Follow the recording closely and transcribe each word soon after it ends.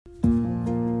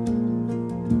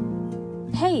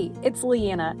it's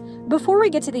Leanna. Before we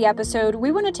get to the episode,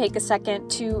 we want to take a second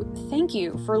to thank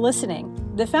you for listening.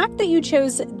 The fact that you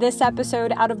chose this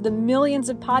episode out of the millions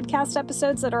of podcast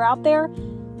episodes that are out there,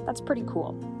 that's pretty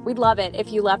cool. We'd love it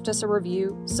if you left us a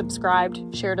review,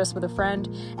 subscribed, shared us with a friend,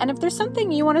 and if there's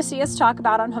something you want to see us talk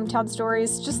about on Hometown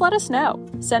Stories, just let us know.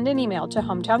 Send an email to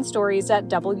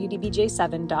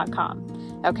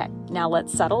hometownstories@wdbj7.com. Okay, now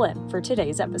let's settle in for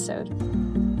today's episode.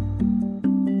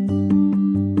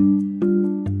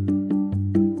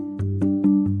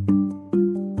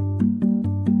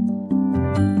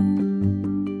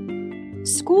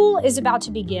 School is about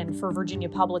to begin for Virginia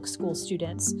public school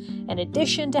students. In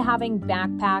addition to having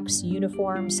backpacks,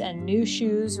 uniforms, and new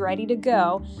shoes ready to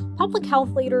go, public health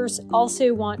leaders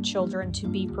also want children to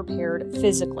be prepared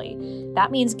physically.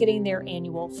 That means getting their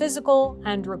annual physical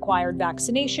and required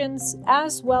vaccinations,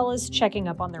 as well as checking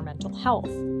up on their mental health.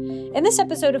 In this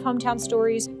episode of Hometown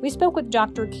Stories, we spoke with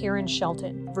Dr. Karen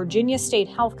Shelton, Virginia State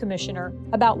Health Commissioner,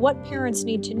 about what parents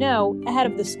need to know ahead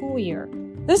of the school year.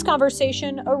 This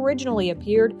conversation originally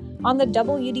appeared on the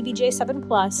WDBJ7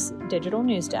 Plus Digital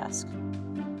News Desk.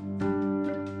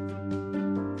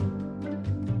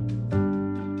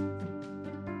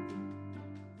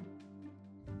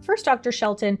 First, Dr.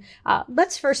 Shelton,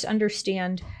 let's first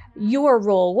understand your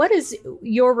role. What is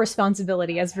your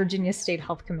responsibility as Virginia State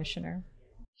Health Commissioner?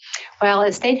 Well,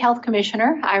 as State Health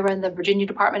Commissioner, I run the Virginia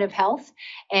Department of Health,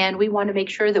 and we want to make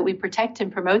sure that we protect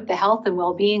and promote the health and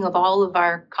well-being of all of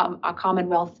our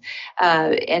Commonwealth.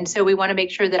 And so we want to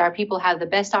make sure that our people have the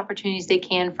best opportunities they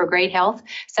can for great health,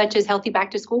 such as healthy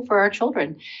back to school for our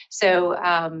children. So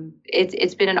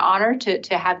it's been an honor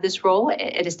to have this role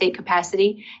at a state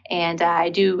capacity, and I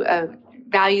do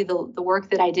value the work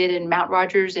that I did in Mount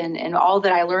Rogers and all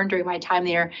that I learned during my time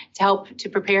there to help to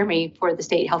prepare me for the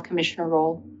State Health Commissioner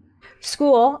role.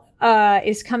 School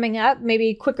is coming up,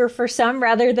 maybe quicker for some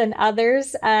rather than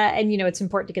others. And, it's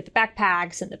important to get the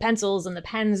backpacks and the pencils and the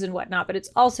pens and whatnot, but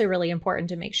it's also really important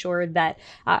to make sure that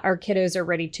our kiddos are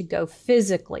ready to go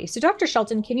physically. So Dr.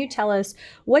 Shelton, can you tell us,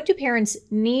 what do parents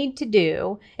need to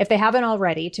do, if they haven't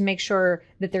already, to make sure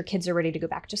that their kids are ready to go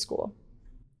back to school?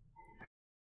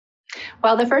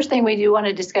 Well, the first thing we do want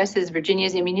to discuss is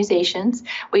Virginia's immunizations.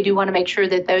 We do want to make sure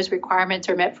that those requirements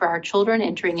are met for our children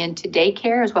entering into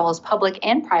daycare as well as public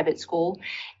and private school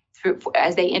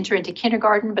as they enter into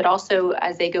kindergarten, but also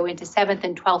as they go into 7th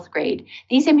and 12th grade.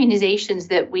 These immunizations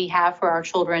that we have for our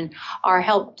children are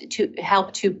help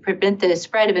to prevent the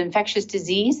spread of infectious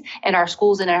disease in our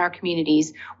schools and in our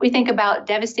communities. We think about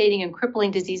devastating and crippling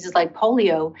diseases like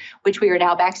polio, which we are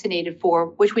now vaccinated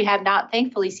for, which we have not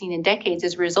thankfully seen in decades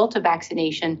as a result of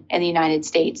vaccination in the United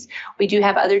States. We do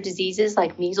have other diseases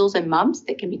like measles and mumps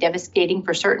that can be devastating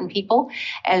for certain people,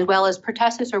 as well as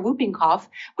pertussis or whooping cough,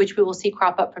 which we will see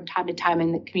crop up from time to time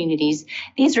in the communities.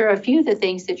 These are a few of the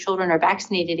things that children are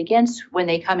vaccinated against when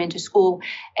they come into school.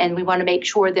 And we want to make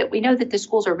sure that we know that the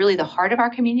schools are really the heart of our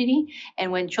community.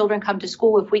 And when children come to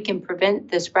school, if we can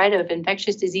prevent the spread of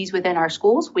infectious disease within our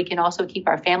schools, we can also keep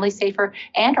our families safer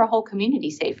and our whole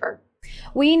community safer.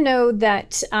 We know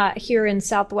that here in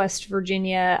Southwest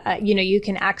Virginia, you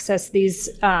can access these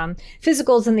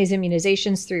physicals and these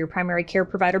immunizations through your primary care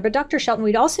provider. But Dr. Shelton,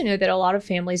 we'd also know that a lot of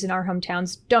families in our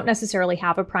hometowns don't necessarily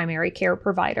have a primary care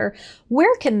provider.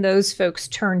 Where can those folks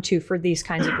turn to for these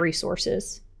kinds of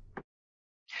resources?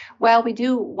 Well, we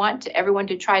do want everyone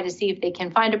to try to see if they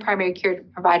can find a primary care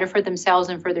provider for themselves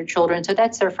and for their children. So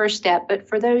that's their first step. But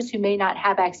for those who may not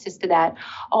have access to that,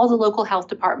 all the local health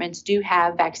departments do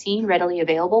have vaccine readily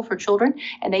available for children.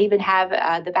 And they even have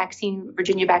the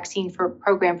Virginia Vaccine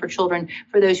Program for children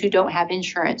for those who don't have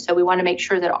insurance. So we want to make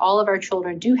sure that all of our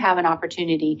children do have an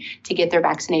opportunity to get their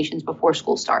vaccinations before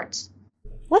school starts.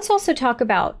 Let's also talk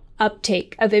about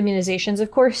uptake of immunizations.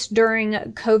 Of course, during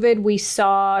COVID, we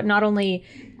saw not only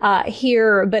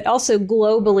here, but also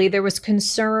globally, there was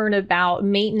concern about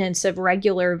maintenance of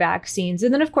regular vaccines.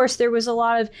 And then, of course, there was a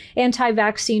lot of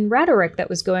anti-vaccine rhetoric that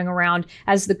was going around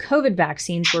as the COVID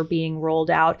vaccines were being rolled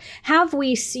out. Have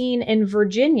we seen in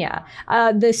Virginia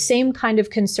the same kind of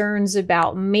concerns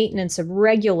about maintenance of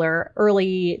regular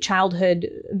early childhood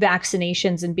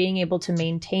vaccinations and being able to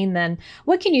maintain them?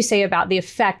 What can you say about the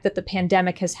effect that the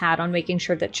pandemic has had on making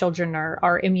sure that children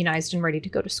are immunized and ready to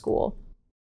go to school?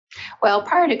 Well,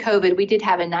 prior to COVID, we did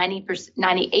have a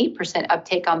 98%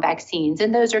 uptake on vaccines,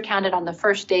 and those are counted on the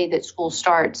first day that school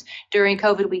starts. During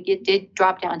COVID, we did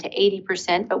drop down to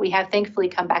 80%, but we have thankfully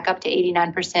come back up to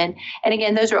 89%. And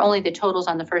again, those are only the totals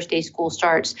on the first day school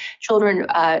starts. Children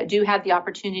do have the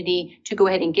opportunity to go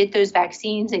ahead and get those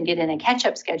vaccines and get in a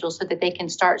catch-up schedule so that they can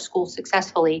start school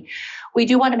successfully. We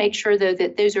do want to make sure, though,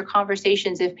 that those are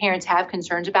conversations, if parents have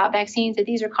concerns about vaccines, that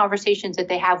these are conversations that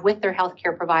they have with their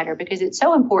healthcare provider, because it's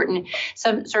so important.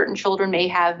 Some certain children may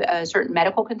have certain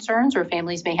medical concerns, or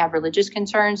families may have religious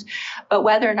concerns, but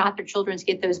whether or not their children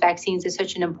get those vaccines is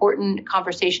such an important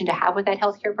conversation to have with that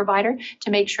healthcare provider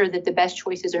to make sure that the best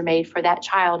choices are made for that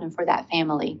child and for that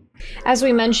family. As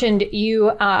we mentioned,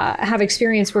 you have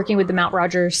experience working with the Mount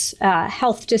Rogers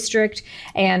Health District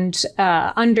and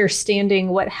understanding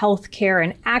what healthcare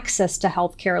and access to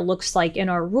healthcare looks like in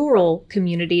our rural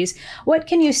communities. What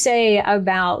can you say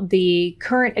about the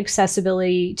current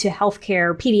accessibility to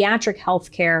healthcare, pediatric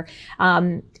healthcare,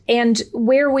 and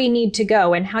where we need to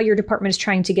go and how your department is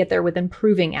trying to get there with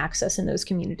improving access in those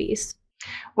communities?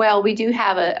 Well, we do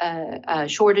have a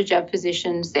shortage of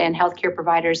physicians and healthcare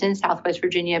providers in Southwest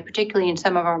Virginia, particularly in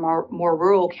some of our more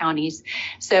rural counties.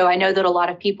 So I know that a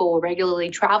lot of people regularly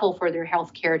travel for their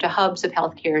healthcare to hubs of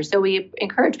healthcare. So we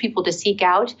encourage people to seek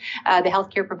out the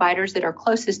healthcare providers that are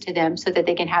closest to them so that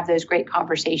they can have those great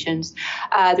conversations.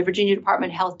 The Virginia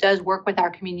Department of Health does work with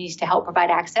our communities to help provide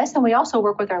access, and we also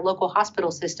work with our local hospital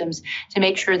systems to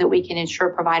make sure that we can ensure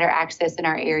provider access in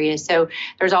our areas. So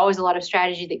there's always a lot of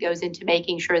strategy that goes into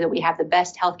making sure that we have the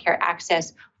best healthcare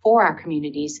access for our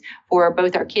communities, for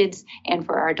both our kids and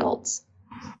for our adults.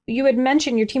 You had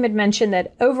mentioned, your team had mentioned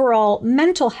that overall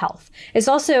mental health is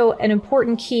also an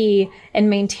important key in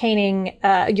maintaining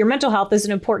your mental health is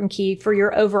an important key for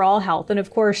your overall health. And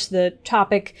of course, the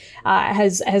topic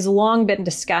has long been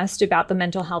discussed about the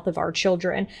mental health of our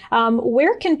children.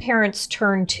 Where can parents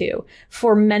turn to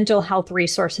for mental health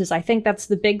resources? I think that's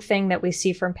the big thing that we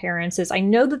see from parents is, I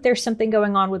know that there's something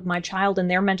going on with my child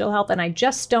and their mental health, and I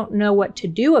just don't know what to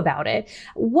do about it.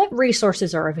 What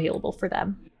resources are available for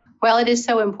them? Well, it is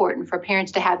so important for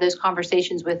parents to have those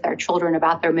conversations with our children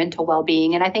about their mental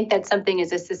well-being. And I think that's something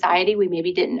as a society we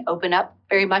maybe didn't open up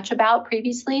very much about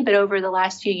previously, but over the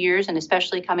last few years, and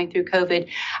especially coming through COVID,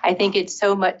 I think it's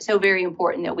so very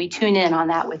important that we tune in on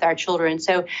that with our children.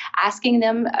 So asking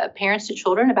them, parents to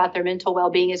children, about their mental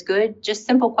well-being is good. Just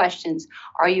simple questions.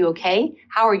 Are you okay?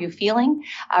 How are you feeling?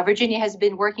 Virginia has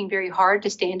been working very hard to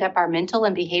stand up our mental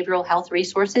and behavioral health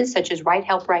resources, such as Right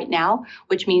Help Right Now,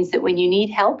 which means that when you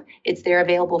need help, it's there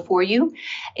available for you.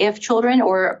 If children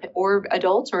or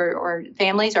adults or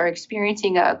families are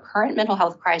experiencing a current mental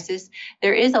health crisis,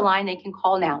 there is a line they can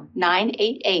call now.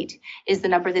 988 is the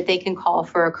number that they can call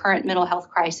for a current mental health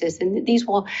crisis. And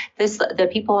the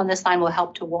people on this line will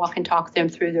help to walk and talk them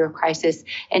through their crisis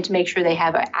and to make sure they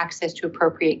have access to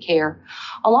appropriate care.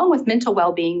 Along with mental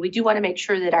well-being, we do want to make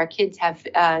sure that our kids have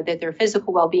that their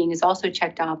physical well-being is also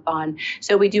checked up on.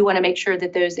 So we do want to make sure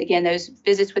that those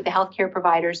visits with the healthcare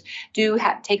providers do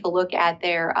take a look at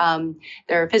their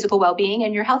physical well-being,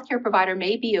 and your healthcare provider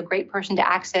may be a great person to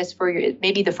access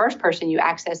maybe the first person you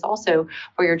access also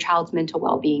for your child's mental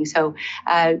well-being. So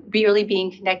really being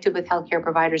connected with healthcare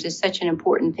providers is such an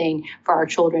important thing for our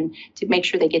children to make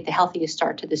sure they get the healthiest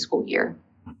start to the school year.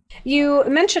 You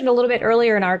mentioned a little bit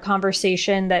earlier in our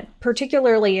conversation that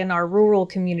particularly in our rural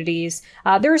communities,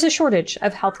 there is a shortage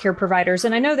of healthcare providers.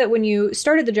 And I know that when you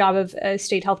started the job of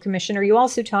state health commissioner, you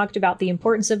also talked about the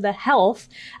importance of the health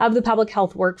of the public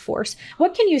health workforce.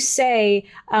 What can you say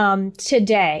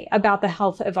today about the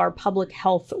health of our public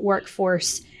health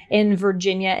workforce in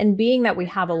Virginia? And being that we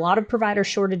have a lot of provider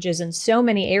shortages in so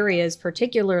many areas,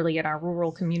 particularly in our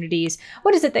rural communities,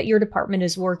 what is it that your department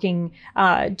is working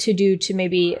to do to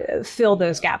maybe fill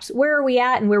those gaps? Where are we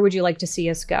at, and where would you like to see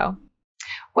us go?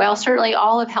 Well, certainly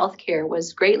all of healthcare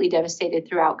was greatly devastated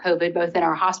throughout COVID, both in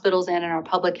our hospitals and in our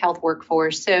public health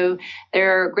workforce. So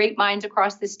there are great minds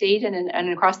across the state and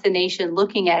across the nation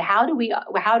looking at how do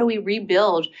we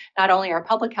rebuild not only our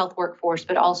public health workforce,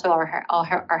 but also our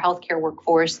healthcare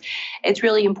workforce. It's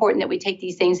really important that we take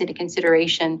these things into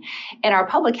consideration. In our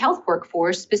public health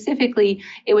workforce specifically,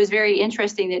 it was very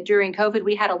interesting that during COVID,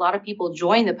 we had a lot of people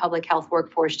join the public health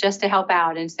workforce just to help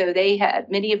out. And so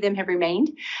many of them have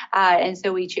remained. And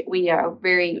so we are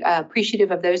very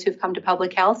appreciative of those who've come to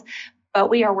public health, but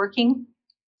we are working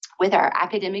with our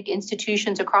academic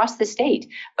institutions across the state,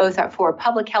 both for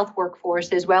public health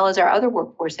workforce as well as our other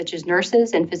workforce, such as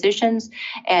nurses and physicians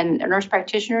and nurse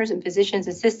practitioners and physicians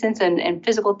assistants and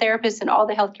physical therapists and all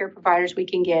the healthcare providers we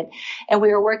can get. And we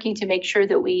are working to make sure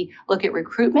that we look at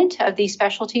recruitment of these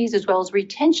specialties as well as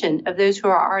retention of those who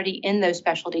are already in those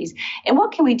specialties. And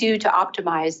what can we do to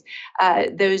optimize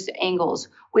those angles?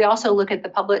 We also look at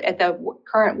the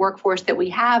current workforce that we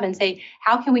have and say,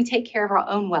 how can we take care of our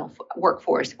own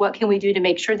workforce? What can we do to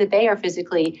make sure that they are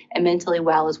physically and mentally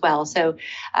well as well? So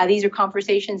these are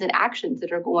conversations and actions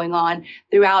that are going on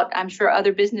throughout, I'm sure,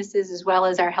 other businesses as well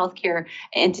as our healthcare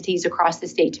entities across the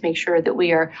state to make sure that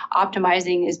we are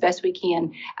optimizing as best we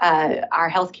can our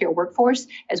healthcare workforce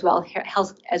as well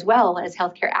as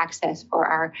healthcare access for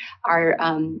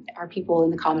our people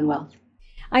in the Commonwealth.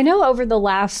 I know over the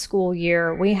last school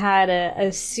year, we had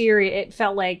a series. It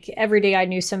felt like every day I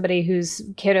knew somebody whose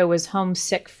kiddo was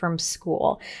homesick from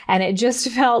school. And it just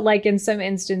felt like in some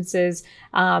instances,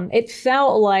 it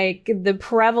felt like the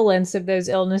prevalence of those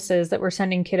illnesses that were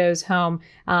sending kiddos home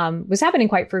was happening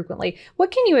quite frequently.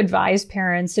 What can you advise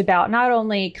parents about not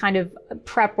only kind of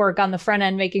prep work on the front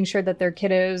end, making sure that their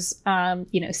kiddos,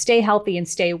 stay healthy and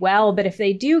stay well, but if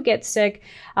they do get sick,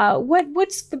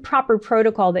 what's the proper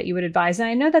protocol that you would advise? And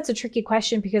I know that's a tricky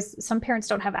question because some parents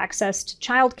don't have access to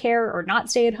childcare or not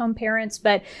stay-at-home parents,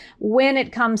 but when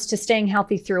it comes to staying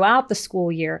healthy throughout the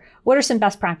school year, what are some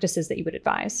best practices that you would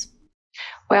advise?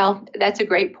 Well, that's a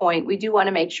great point. We do want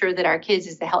to make sure that our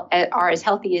kids are as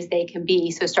healthy as they can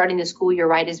be. So starting the school year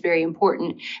right is very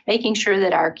important. Making sure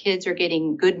that our kids are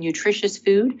getting good, nutritious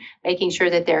food, making sure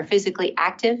that they're physically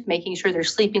active, making sure they're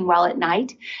sleeping well at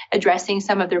night, addressing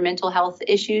some of their mental health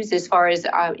issues as far as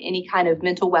any kind of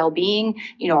mental well-being.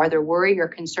 Are there worry or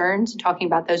concerns? Talking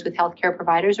about those with healthcare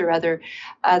providers or other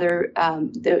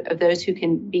of those who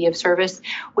can be of service.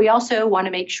 We also want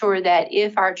to make sure that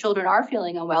if our children are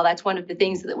feeling unwell, that's one of the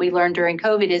things that we learned during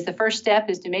COVID is the first step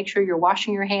is to make sure you're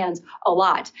washing your hands a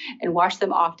lot and wash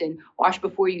them often. Wash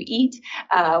before you eat,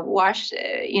 wash,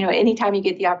 anytime you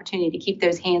get the opportunity to keep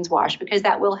those hands washed because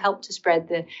that will help to spread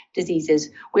the diseases.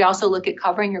 We also look at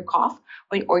covering your cough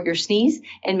or your sneeze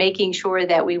and making sure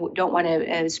that we don't want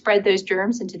to spread those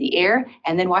germs into the air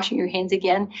and then washing your hands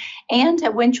again. And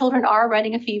when children are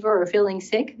running a fever or feeling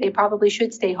sick, they probably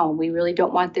should stay home. We really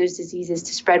don't want those diseases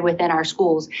to spread within our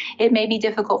schools. It may be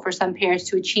difficult for some parents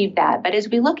to achieve that, but as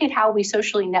we look at how we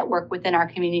socially network within our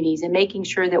communities and making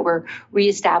sure that we're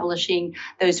reestablishing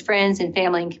those friends and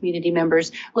family and community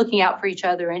members, looking out for each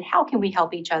other and how can we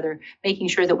help each other, making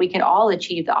sure that we can all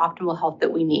achieve the optimal health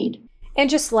that we need. And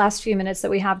just the last few minutes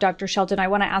that we have, Dr. Shelton, I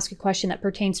want to ask a question that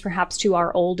pertains perhaps to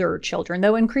our older children,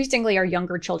 though increasingly our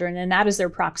younger children, and that is their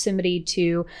proximity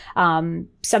to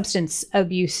substance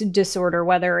abuse disorder,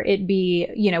 whether it be,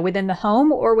 within the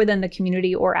home or within the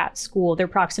community or at school, their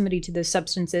proximity to those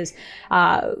substances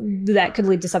that could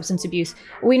lead to substance abuse.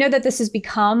 We know that this has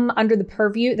come under the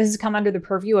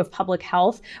purview of public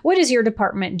health. What is your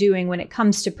department doing when it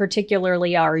comes to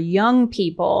particularly our young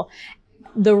people,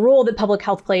 the role that public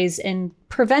health plays in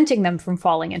preventing them from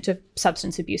falling into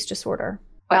substance abuse disorder?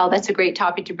 Well, that's a great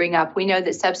topic to bring up. We know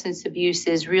that substance abuse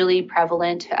is really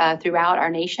prevalent throughout our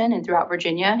nation and throughout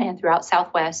Virginia and throughout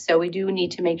Southwest. So we do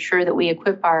need to make sure that we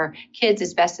equip our kids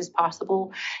as best as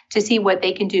possible to see what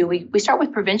they can do. We start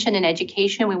with prevention and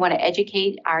education. We want to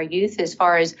educate our youth as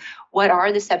far as what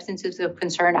are the substances of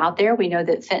concern out there. We know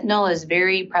that fentanyl is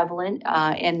very prevalent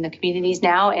in the communities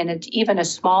now, and even a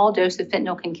small dose of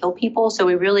fentanyl can kill people. So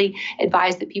we really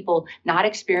advise that people not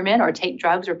experiment or take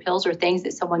drugs or pills or things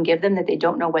that someone give them that they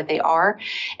don't know what they are.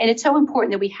 And it's so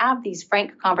important that we have these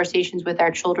frank conversations with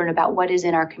our children about what is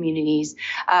in our communities.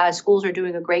 Schools are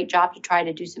doing a great job to try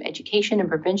to do some education and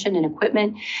prevention and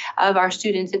equipment of our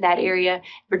students in that area.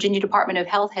 Virginia Department of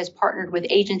Health has partnered with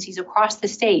agencies across the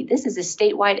state. This is a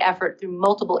statewide effort through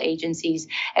multiple agencies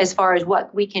as far as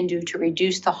what we can do to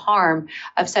reduce the harm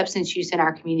of substance use in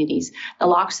our communities.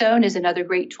 Naloxone is another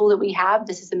great tool that we have.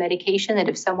 This is a medication that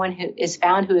if someone who is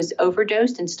found who is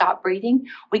overdosed and stopped breathing,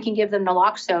 we can give them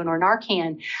naloxone or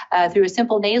Narcan through a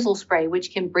simple nasal spray,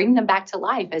 which can bring them back to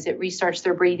life as it restarts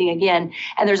their breathing again.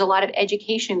 And there's a lot of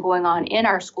education going on in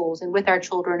our schools and with our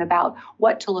children about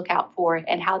what to look out for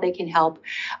and how they can help.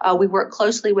 We work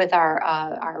closely with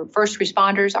our first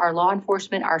responders, our law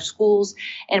enforcement, our schools,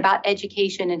 and about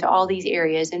education into all these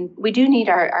areas. And we do need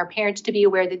our parents to be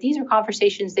aware that these are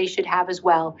conversations they should have as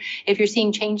well. If you're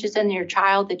seeing changes in your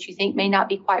child that you think may not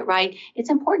be quite right, it's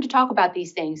important to talk about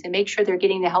these things and make sure they're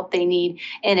getting the help they need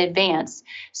in advance.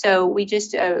 So we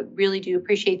just really do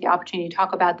appreciate the opportunity to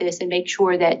talk about this and make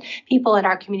sure that people in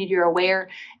our community are aware.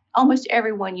 Almost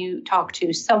everyone you talk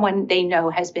to, someone they know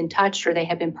has been touched or they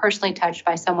have been personally touched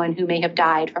by someone who may have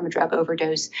died from a drug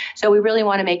overdose. So we really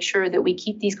want to make sure that we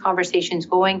keep these conversations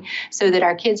going so that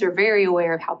our kids are very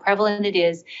aware of how prevalent it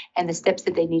is and the steps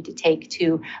that they need to take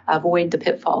to avoid the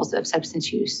pitfalls of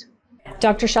substance use.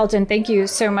 Dr. Shelton, thank you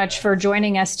so much for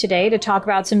joining us today to talk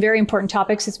about some very important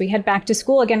topics as we head back to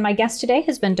school. Again, my guest today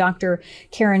has been Dr.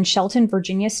 Karen Shelton,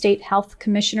 Virginia State Health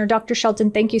Commissioner. Dr. Shelton,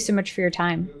 thank you so much for your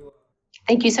time.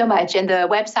 Thank you so much. And the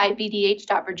website,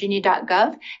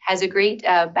 vdh.virginia.gov, has a great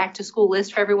back to school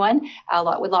list for everyone. A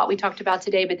lot we talked about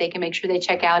today, but they can make sure they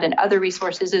check out and other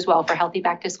resources as well for healthy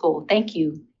back to school. Thank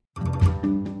you.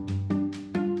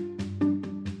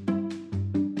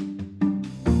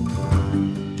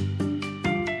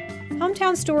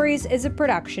 Hometown Stories is a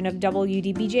production of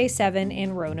WDBJ7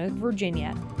 in Roanoke,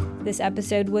 Virginia. This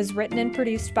episode was written and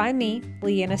produced by me,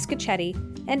 Leanna Scacchetti,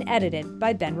 and edited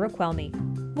by Ben Raquelmi.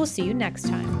 We'll see you next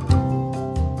time.